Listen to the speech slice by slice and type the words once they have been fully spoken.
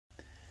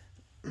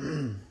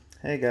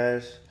Hey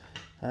guys,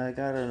 I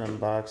got an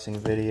unboxing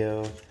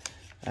video.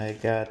 I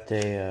got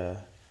a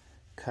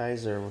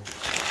KIZER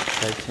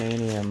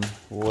Titanium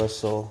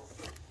whistle.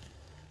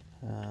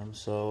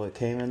 So it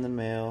came in the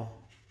mail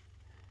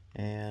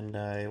and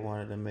I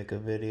wanted to make a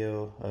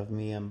video of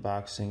me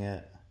unboxing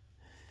it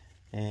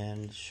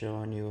and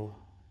showing you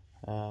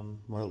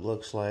what it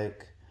looks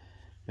like,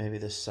 maybe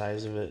the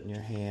size of it in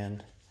your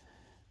hand.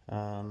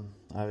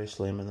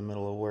 Obviously I'm in the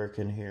middle of work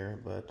in here,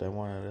 but I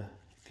wanted to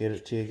get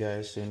it to you guys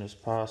as soon as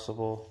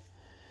possible.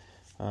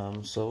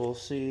 So we'll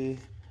see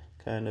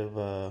kind of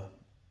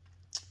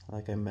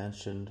like I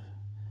mentioned,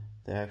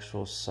 the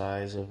actual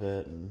size of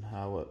it and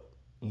how it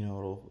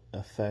it'll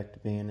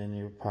affect being in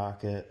your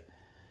pocket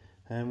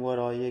and what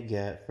all you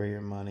get for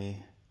your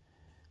money.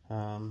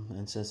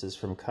 And since it's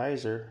from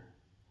KIZER,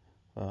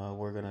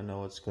 we're gonna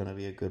know it's gonna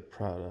be a good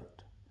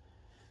product.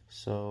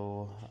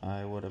 So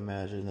I would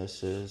imagine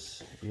this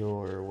is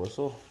your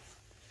whistle.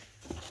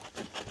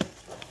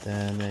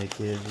 Then they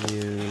give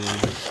you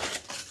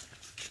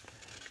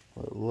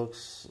what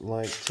looks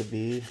like to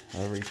be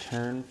a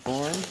return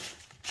form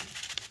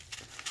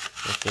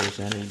if there's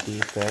any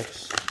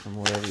defects from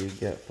whatever you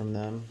get from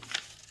them.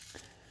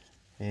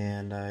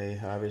 And I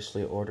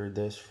obviously ordered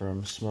this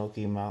from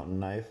Smoky Mountain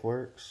Knife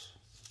Works,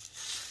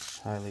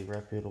 highly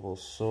reputable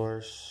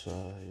source.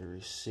 Your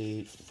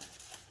receipt.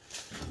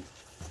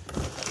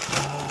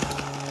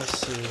 Let's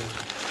see.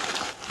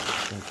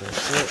 I think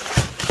that's it.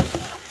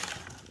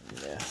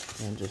 Yeah,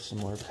 and just some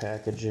more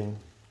packaging.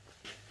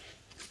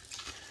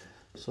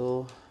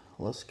 So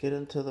let's get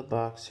into the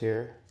box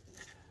here.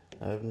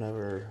 I've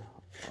never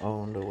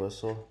owned a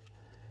whistle.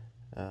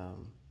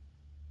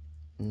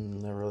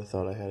 Never really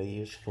thought I had a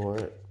use for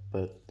it,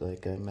 but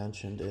like I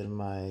mentioned in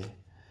my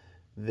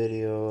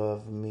video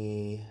of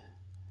me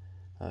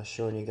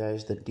showing you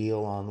guys the deal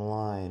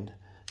online,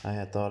 I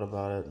had thought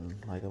about it,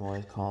 and like I'm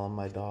always calling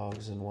my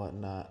dogs and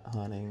whatnot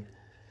hunting,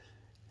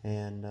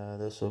 and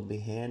this will be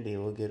handy.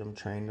 We'll get them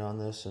trained on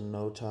this in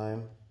no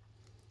time,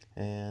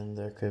 and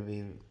there could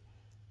be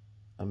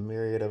a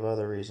myriad of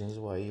other reasons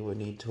why you would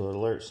need to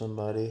alert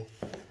somebody,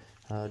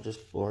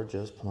 just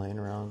playing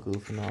around,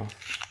 goofing off.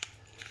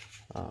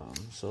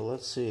 So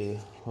let's see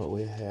what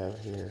we have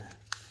here.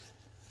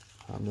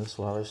 This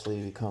will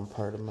obviously become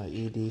part of my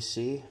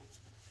EDC.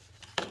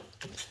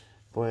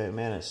 Boy,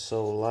 man, it's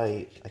so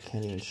light, I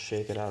can't even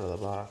shake it out of the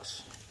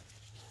box.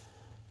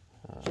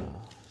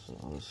 So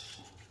let's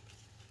see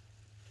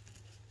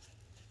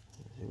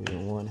if we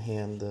can one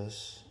hand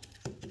this.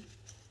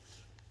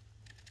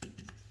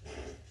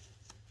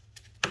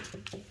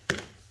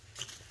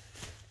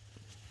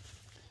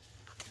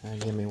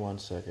 Give me 1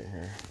 second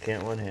here.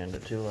 Can't one hand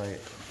it, too light.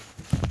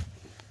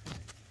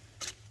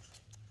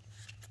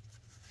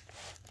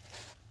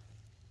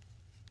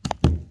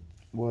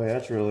 Boy,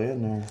 that's really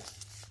in there.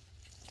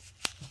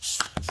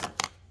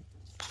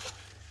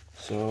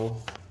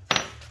 So,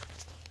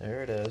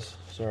 there it is.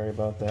 Sorry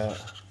about that.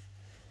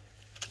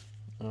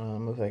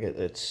 Looks like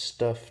it's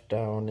stuffed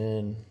down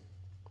in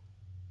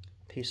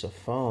a piece of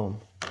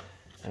foam.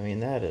 I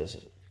mean, that is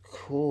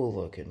cool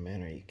looking,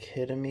 man. Are you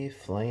kidding me?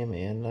 Flame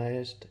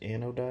anodized.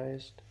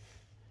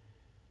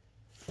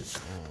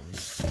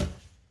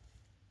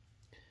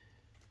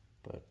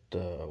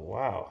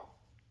 Wow.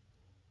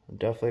 I'm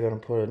definitely going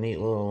to put a neat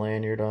little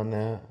lanyard on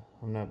that.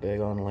 I'm not big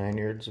on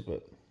lanyards,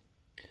 but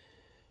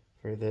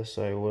for this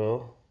I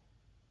will.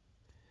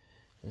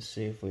 Let's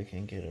see if we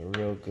can get a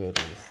real good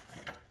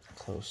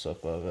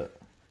close-up of it.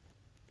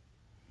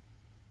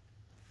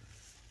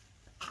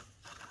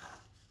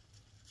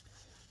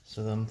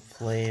 So them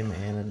flame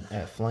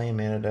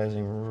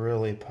anodizing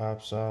really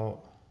pops out.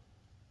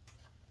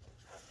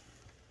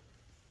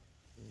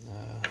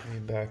 Let me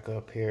back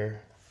up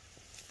here.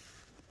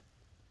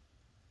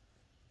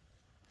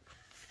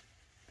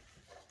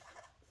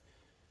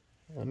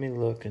 Let me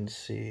look and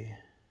see.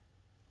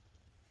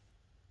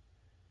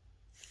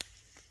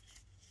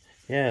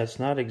 Yeah, it's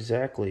not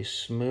exactly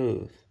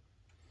smooth.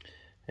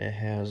 It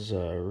has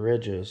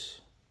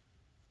ridges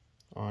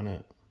on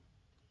it.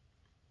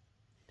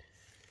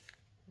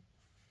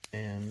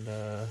 And,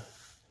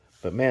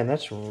 but man,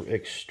 that's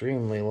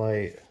extremely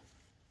light.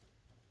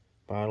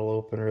 Bottle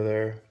opener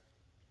there.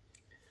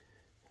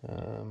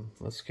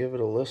 Let's give it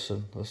a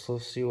listen. Let's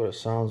see what it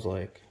sounds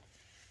like.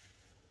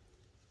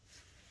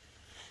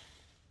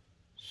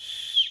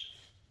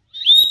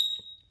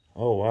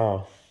 Oh,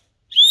 wow.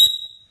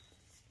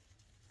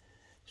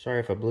 Sorry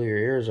if I blew your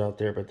ears out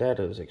there, but that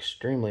is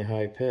extremely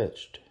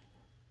high-pitched.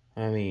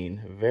 I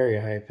mean, very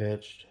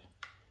high-pitched.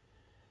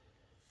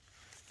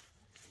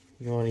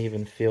 You won't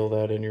even feel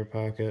that in your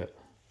pocket.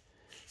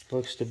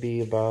 Looks to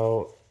be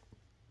about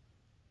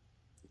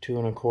 2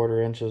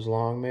 1/4 inches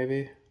long,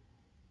 maybe.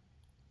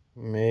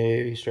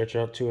 Maybe stretch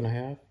out 2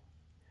 1/2.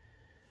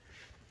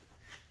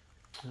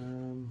 I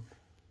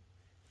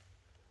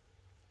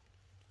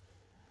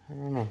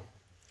don't know.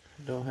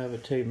 I don't have a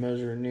tape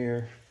measure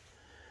near.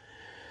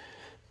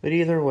 But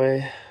either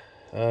way,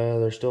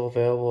 they're still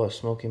available at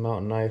Smoky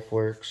Mountain Knife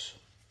Works.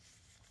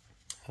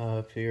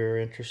 If you're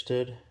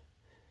interested,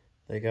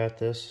 they got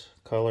this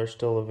color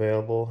still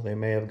available. They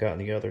may have gotten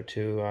the other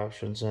two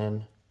options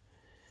in,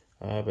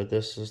 but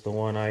this is the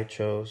one I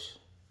chose,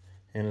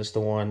 and it's the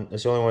only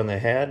one they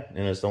had,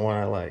 and it's the one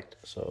I liked,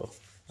 so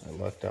I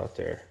lucked out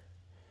there.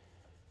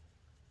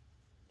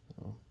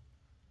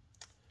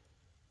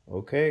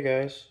 Okay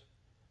guys,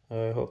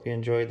 I hope you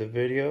enjoyed the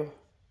video,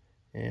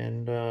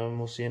 and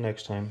we'll see you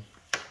next time.